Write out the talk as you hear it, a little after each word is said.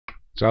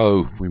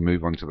So we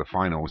move on to the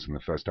finals, and the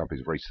first up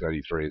is race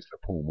 33. It's the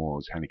Paul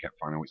Moores Handicap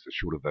final. It's the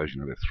shorter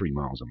version of the 3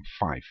 miles and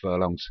 5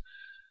 furlongs.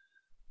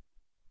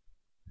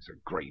 It's a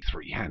grade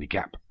 3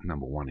 handicap.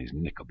 Number 1 is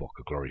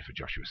Knickerbocker Glory for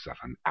Joshua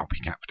Sutton.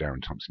 Alpicap for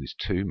Darren Thompson is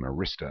 2.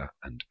 Marista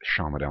and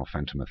Charmadale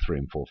Phantom are 3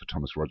 and 4 for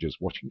Thomas Rogers.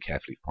 Watching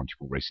Carefully for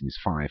Pontypool Racing is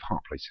 5.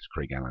 Heart Places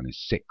Craig Allen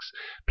is 6.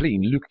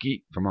 Pleen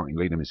Luki for Martin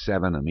Leadham is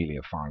 7.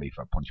 Amelia Farley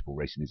for Pontypool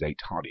Racing is 8.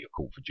 Hardy a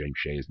Call for James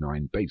Shea is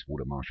 9.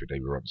 Bayswater Marsh for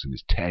David Robertson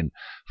is 10.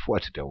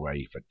 Fuerte del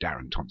Rey for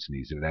Darren Thompson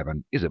is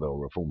 11. Isabel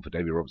Reform for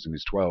David Robertson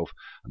is 12.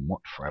 And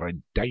What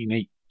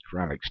Faradani for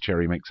Alex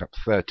Cherry makes up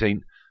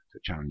 13. The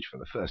challenge for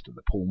the first of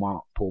the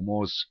Paul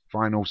Moores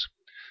finals.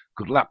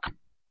 Good luck.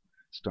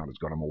 Starter's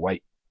got them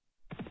away.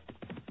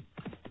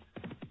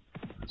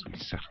 As we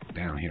settle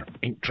down here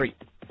at Aintree,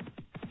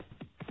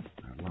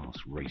 our last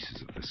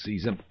races of the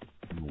season,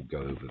 and we'll go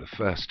over the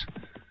first.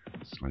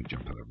 Slow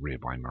jump at the rear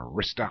by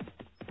Marista.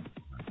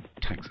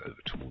 Tags over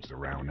towards the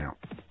rail now.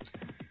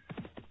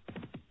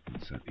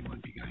 And certainly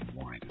won't be going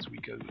wide as we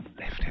go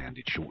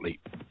left-handed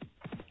shortly.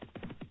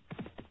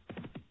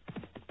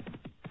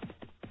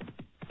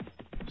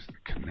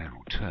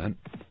 Canal turn.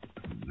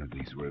 I didn't know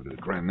these were over the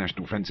Grand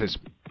National fences,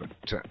 but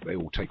they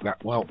all take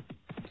that well.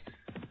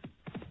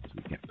 As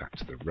we get back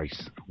to the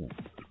race,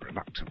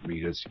 reluctant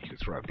readers, you could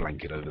throw a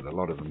blanket over the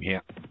lot of them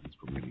here. There's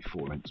probably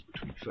 4 lengths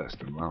between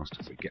first and last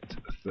as they get to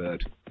the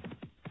third.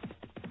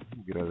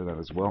 We'll get over that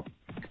as well.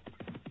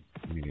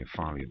 Amelia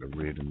Farley at the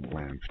rear didn't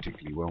land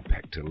particularly well,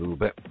 pecked a little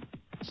bit.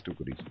 Still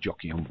got his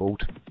jockey on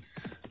board.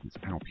 It's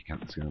Alpicant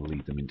that's going to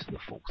lead them into the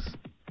fourth.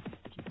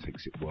 He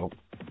takes it well.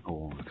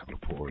 Oh, a couple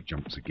of poorer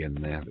jumps again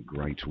there. The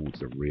grey towards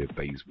the rear,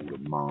 Bayswater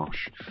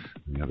Marsh.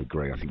 And the other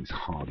grey, I think, is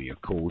Hardy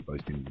Accord.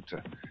 Both didn't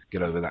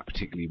get over that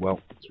particularly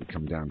well as we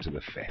come down to the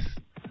fifth.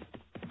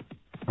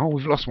 Oh,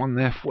 we've lost one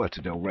there.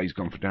 Fuerte del Rey's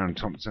gone for Darren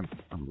Thompson.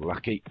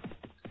 Unlucky.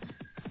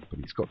 But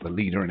he's got the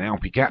leader in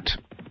Alpicat.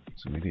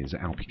 So it is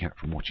Alpicat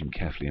from Watching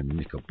Carefully and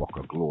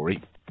Knickerbocker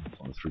Glory.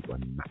 Followed through by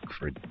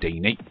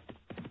Macfredini.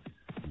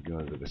 We go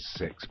over the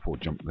 6. Poor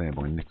jump there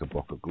by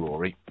Knickerbocker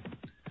Glory.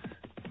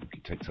 He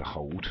takes a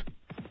hold.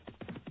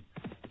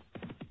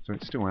 So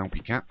it's still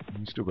Alpicat.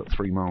 We've still got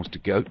 3 miles to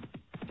go.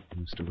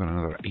 We've still got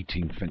another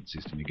 18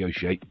 fences to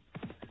negotiate.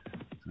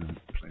 So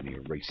plenty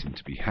of racing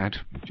to be had.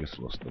 We've just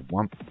lost the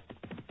 1,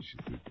 which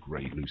is the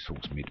grey loose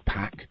horse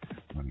mid-pack,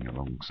 running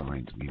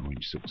alongside the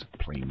orange silks of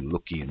Plain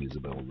Looky and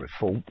Isabel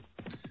Reform.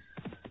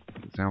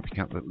 It's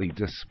Alpicat that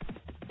leads us.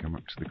 Come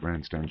up to the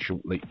grandstand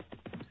shortly.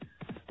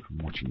 From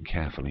Watching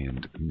Carefully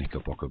and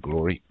Knickerbocker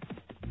Glory.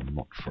 And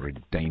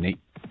Motfredani.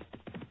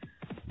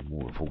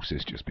 War of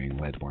Horses just being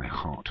led by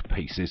Heart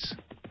Paces.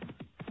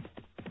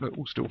 But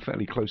all still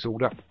fairly close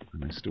order,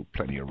 and there's still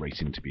plenty of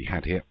racing to be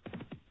had here.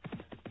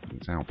 But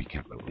it's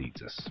Alpicat that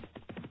leads us.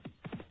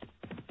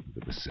 Over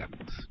the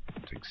 7th.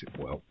 Takes it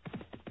well.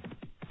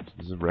 So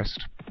there's a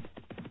rest.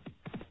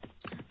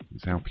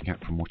 It's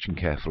Alpicat from Watching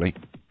Carefully.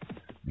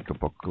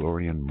 Knickerbocker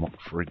Glory and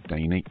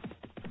Motfredani.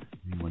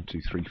 1,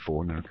 2, 3,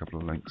 4, and they're a couple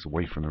of lengths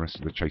away from the rest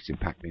of the chasing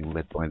pack, being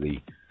led by the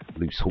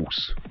loose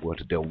horse,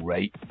 Fuerte del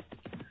Rey.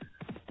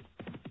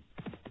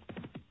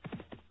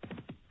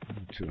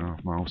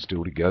 2.5 miles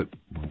still to go.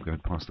 We'll go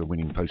past the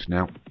winning post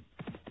now.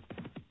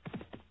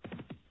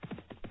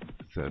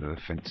 A third of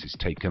the fence is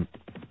taken.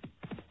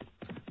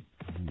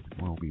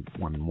 There will be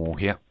one more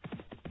here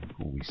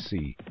before we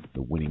see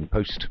the winning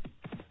post.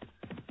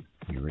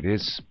 Here it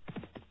is.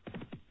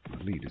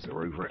 The leaders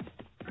are over it,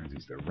 as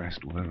is the rest,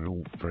 although they're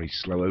all very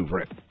slow over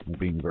it, all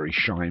being very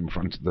shy in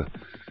front of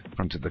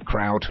the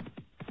crowd.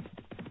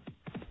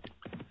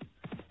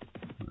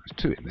 There's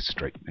 2 in the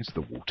straight. There's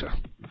the water,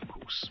 of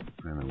course,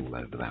 and they're all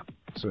over that.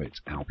 So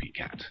it's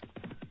Alpicat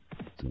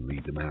to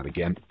lead them out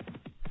again.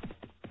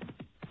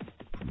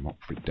 From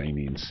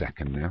Motfredani in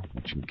second now.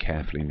 Watching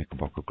Carefully,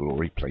 Knickerbocker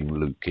Glory, Plain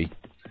Lukey.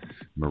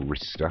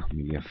 Marista,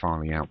 Amelia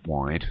Farley out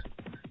wide.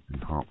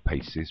 And Heart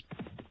Paces.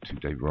 2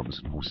 David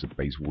Robertson horses of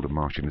Bayswater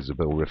Marsh and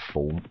Isabel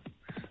Reform.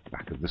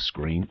 Back of the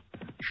screen.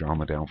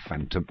 Charmadale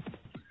Phantom.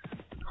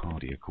 And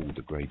Hardy Accord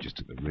the grey just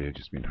at the rear,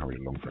 just being hurried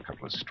along for a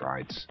couple of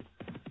strides.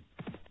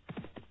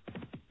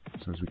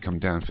 So as we come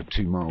down for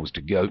 2 miles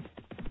to go.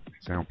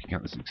 It's Alpicat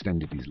that's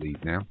extended his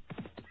lead now.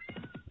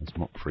 As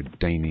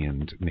Motfredani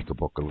and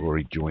Knickerbocker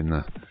Glory join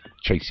the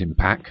chasing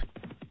pack.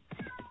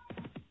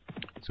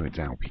 So it's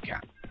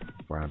Alpicat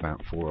by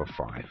about 4 or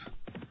 5.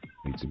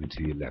 Leads him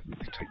into the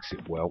 11th. Takes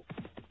it well.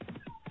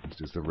 As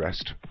does the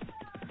rest.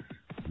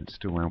 And it's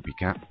still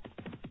Alpicat.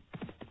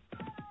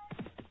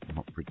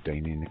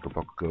 Motfredani,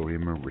 Knickerbocker Glory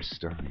and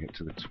Marista. We get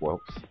to the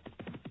 12th.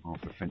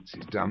 Half the fence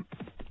is done.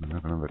 We'll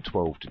have another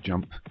 12 to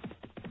jump.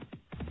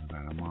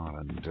 About a mile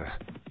and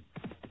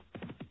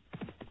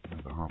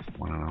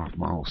 1.5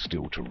 miles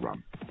still to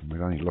run. And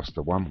we've only lost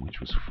the 1, which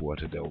was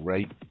Fuerte del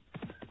Rey.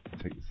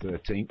 Take the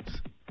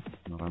 13th.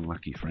 Not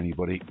unlucky for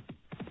anybody.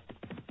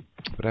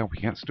 But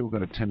Alpicat's still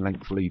got a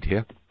 10-length lead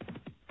here.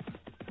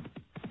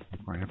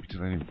 I'm quite happy to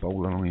let him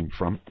bowl along in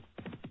front.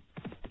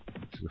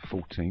 To the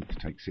 14th.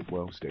 Takes it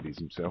well. Steadies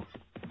himself.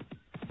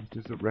 As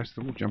does the rest.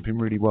 They're all jumping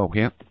really well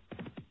here.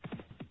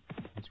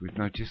 we've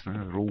noticed.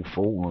 They're all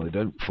full, or they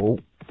don't fall.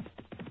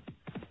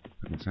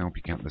 It's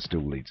Handicap that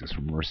still leads us.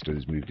 From Marista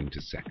has moved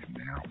into second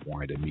now.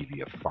 Wide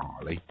Amelia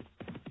Farley.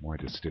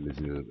 Wider still is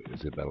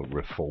Isabel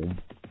Reform.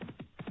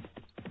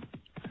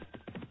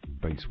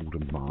 Bayswater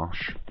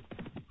Marsh.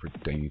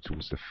 Fred Daney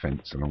towards the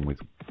fence, along with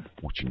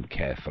Watching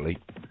Carefully.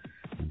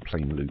 And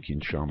Plain Luke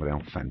in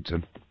Charmadale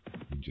Phantom.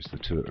 And just the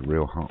two at the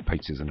real. Heart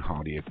Paces and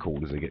Hardy are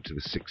called as they get to the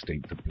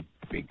 16th. The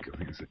big, I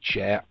think it's a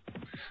chair.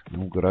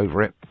 And all got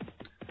over it.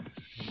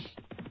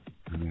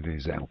 And it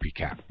is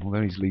Handicap.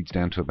 Although his leads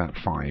down to about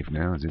 5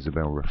 now, as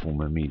Isabel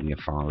Reform, Amelia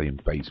Farley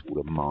and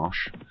Bayswater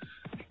Marsh.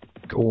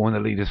 Oh, and the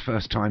leader's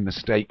first time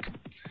mistake.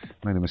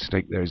 Made a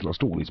mistake there, he's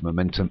lost all his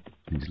momentum.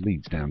 His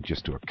lead's down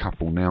just to a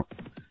couple now.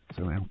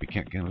 So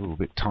Handicap getting a little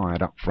bit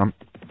tired up front.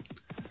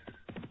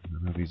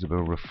 And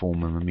Isabel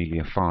Reform and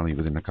Amelia Farley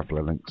within a couple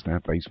of lengths now.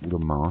 Bayswater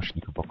Marsh,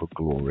 Knickerbocker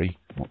Glory,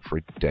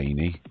 Watford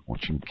Daney,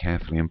 Watching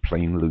Carefully and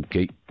Plain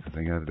Lukey. As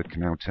they go over the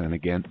canal turn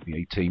again, the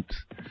 18th.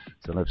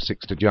 So they'll have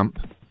 6 to jump.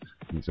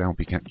 It's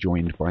Handicap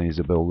joined by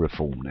Isabel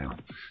Reform now.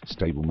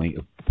 Stablemate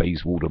of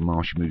Bayswater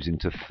Marsh moves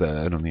into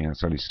 3rd. On the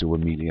outside is still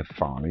Amelia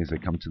Farley as they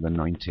come to the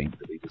 19th.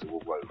 The leaders are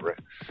all over it.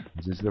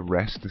 As is the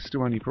rest. There's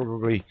still only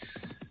probably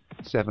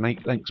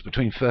 7-8 lengths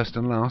between first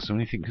and last, so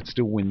anything could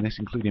still win this,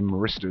 including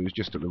Marista, who's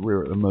just at the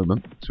rear at the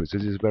moment. So it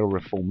says Isabel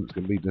Reform that's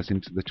going to lead us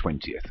into the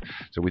 20th.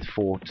 So with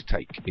 4 to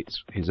take,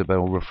 it's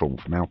Isabel Reform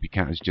from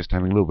Handicap is just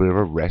having a little bit of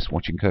a rest,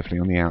 watching carefully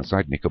on the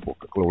outside.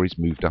 Knickerbocker Glory's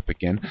moved up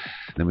again.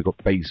 Then we've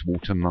got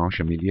Bayswater Marsh,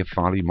 Amelia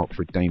Farley,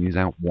 Motford Daney's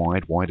out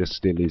wide. Wider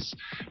still is,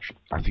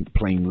 I think,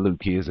 Plain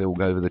Lukey as they'll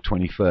go over the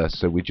 21st.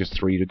 So we're just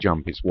 3 to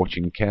jump. It's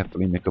Watching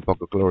Carefully,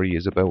 Knickerbocker Glory,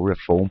 Isabel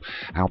Reform.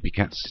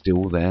 Handicap's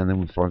still there, and then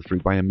we'll follow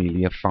through by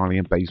Amelia Farley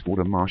and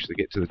Bayswater Marsh to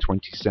get to the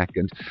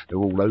 22nd. They're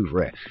all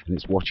over it, and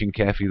it's Watching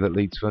Carefully that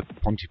leads for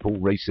Pontypool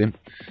Racing,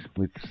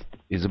 with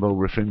Isabel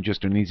Reform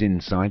just on his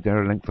inside.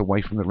 They're a length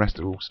away from the rest.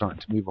 They're all starting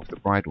to move off the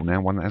bridle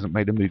now. One that hasn't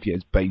made a move yet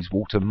is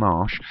Bayswater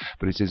Marsh,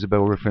 but it's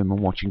Isabel Reform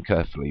and Watching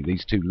Carefully.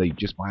 These two lead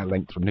just by a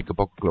length from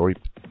Knickerbocker Glory.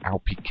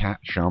 Alpi Cat,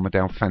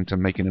 Charmadale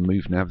Phantom making a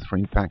move now. The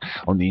 3-pack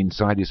on the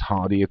inside is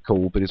Hardy a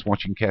call, but it's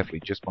Watching Carefully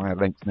just by a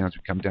length now as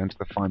we come down to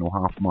the final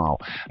half mile.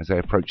 As they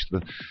approach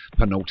the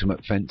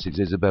penultimate fence, it's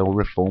Isabel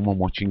Reform and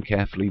Watching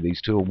Carefully.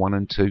 These two are 1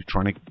 and 2,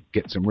 trying to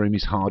get some room.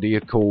 Is Hardy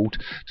a called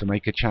to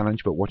make a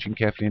challenge, but Watching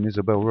Carefully and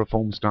Isabel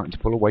Reform starting to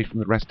pull away from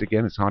the rest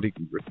again as Hardy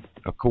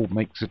a call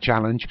makes a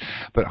challenge,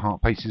 but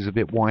Heart Pace is a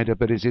bit wider,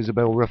 but it's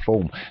Isabel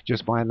Reform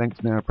just by a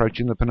length now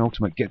approaching the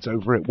penultimate. Gets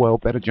over it well.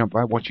 Better jump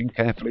by Watching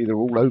Carefully. They're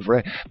all over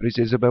it, but it's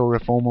Isabel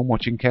Reform and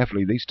Watching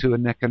Carefully. These two are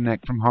neck and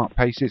neck from Heart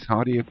Paces.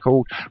 Hardy a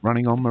called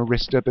running on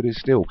Marista, but it's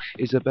still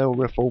Isabel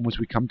Reform as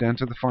we come down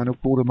to the final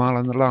quarter mile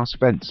and the last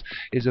fence.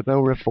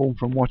 Isabel Reform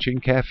from Watching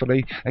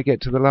Carefully. They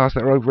get to the last,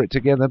 they're over it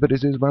together, but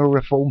it's Isabel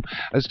Reform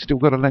has still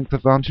got a length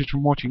advantage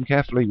from Watching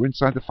Carefully. We're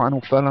inside the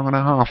final furlong and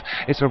a half.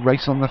 It's a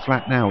race on the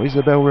flat now.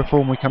 Isabel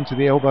Reform, we come to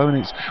the elbow, and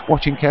it's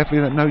Watching Carefully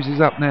that noses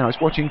up now.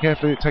 It's Watching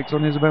Carefully that takes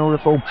on Isabel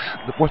Reform.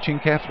 Watching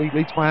Carefully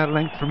leads by a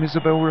length from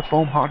Isabel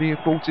Reform. Hardy a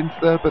caught in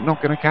 3rd, but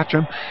not going to catch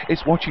him.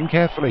 It's Watching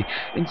Carefully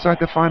inside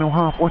the final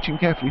half. Watching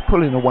Carefully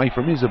pulling away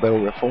from Isabel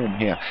Reform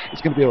here.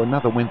 It's going to be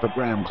another win for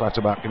Graham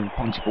Clutterbuck, and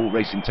Pontypool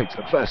Racing takes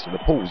the first of the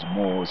Pauls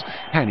Moors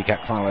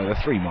Handicap final over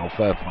 3 mile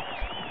 5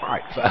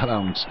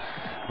 furlongs.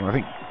 Well, I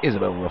think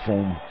Isabel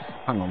Reform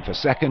hung on for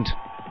 2nd.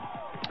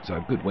 So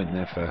a good win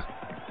there for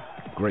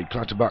Greg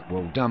Clutterbuck.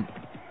 Well done.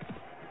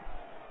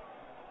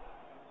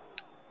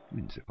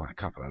 Wins it by a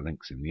couple of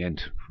lengths in the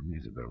end from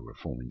Isabel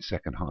Reform in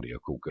 2nd. Hardy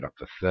O'Call got up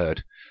for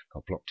 3rd.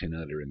 Got blocked in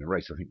earlier in the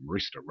race. I think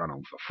Marista run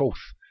on for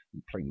 4th.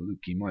 And Plain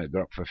Lukey might have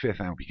got up for 5th.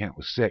 Albicat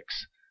was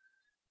 6th.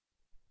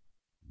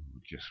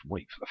 We'll just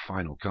wait for the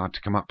final card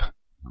to come up.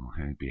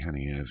 I'll be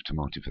handing it over to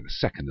Martin for the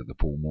 2nd of the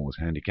Paul Moores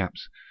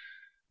handicaps,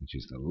 which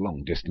is the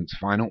long distance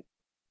final.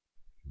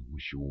 I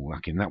wish you all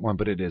luck in that one,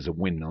 but it is a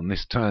win on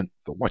this turn.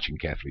 But Watching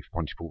Carefully for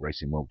Pontypool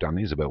Racing, well done.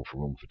 Isabel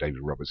for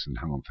David Robertson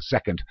hung on for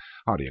 2nd.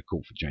 Hardy a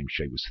call for James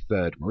Shea was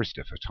 3rd.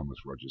 Marista for Thomas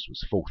Rogers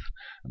was 4th.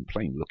 And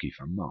Plain Looky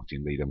for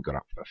Martin Leadham got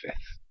up for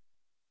 5th.